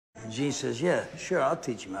Gene says, yeah, sure, I'll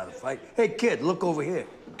teach him how to fight. Hey, kid, look over here.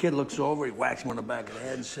 Kid looks over, he whacks him on the back of the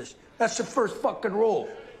head and says, that's the first fucking rule.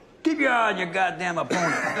 Keep your eye on your goddamn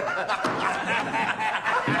opponent.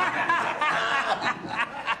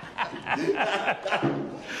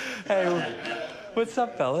 Hey, what's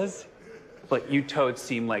up, fellas? Look, you toads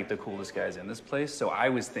seem like the coolest guys in this place, so I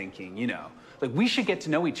was thinking, you know, like we should get to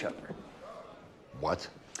know each other. What?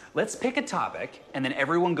 Let's pick a topic, and then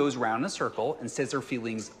everyone goes around in a circle and says their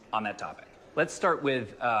feelings on that topic. Let's start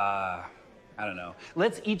with, I don't know.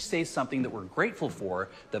 Let's each say something that we're grateful for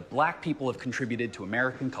that black people have contributed to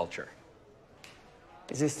American culture.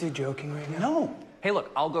 Is this dude joking right now? No. Hey,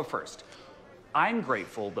 look, I'll go first. I'm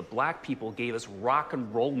grateful that black people gave us rock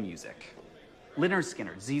and roll music. Lynyrd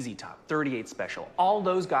Skynyrd, ZZ Top, 38 Special. All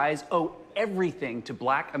those guys owe everything to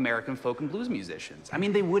black American folk and blues musicians. I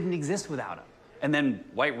mean, they wouldn't exist without them. And then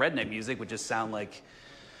white redneck music would just sound like,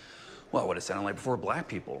 well, what it sounded like before black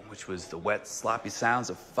people, which was the wet, sloppy sounds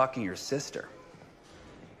of fucking your sister.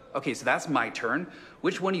 Okay, so that's my turn.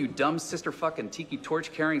 Which one of you dumb sister fucking tiki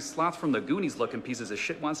torch carrying sloths from the Goonies looking pieces of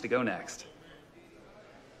shit wants to go next?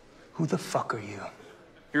 Who the fuck are you?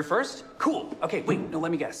 You're first? Cool. Okay, wait, no,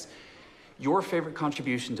 let me guess. Your favorite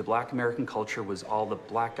contribution to black American culture was all the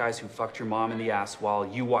black guys who fucked your mom in the ass while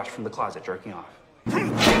you watched from the closet jerking off. You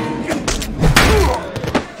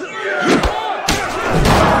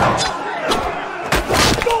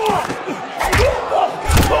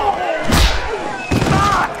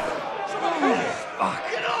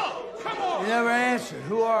never answered.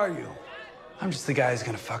 Who are you? I'm just the guy who's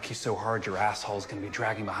gonna fuck you so hard your asshole's gonna be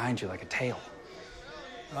dragging behind you like a tail.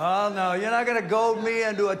 Oh, no, you're not gonna goad me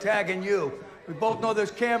into attacking you. We both know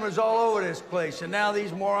there's cameras all over this place, and now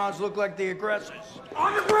these morons look like the aggressors.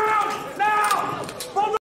 On the ground! Now!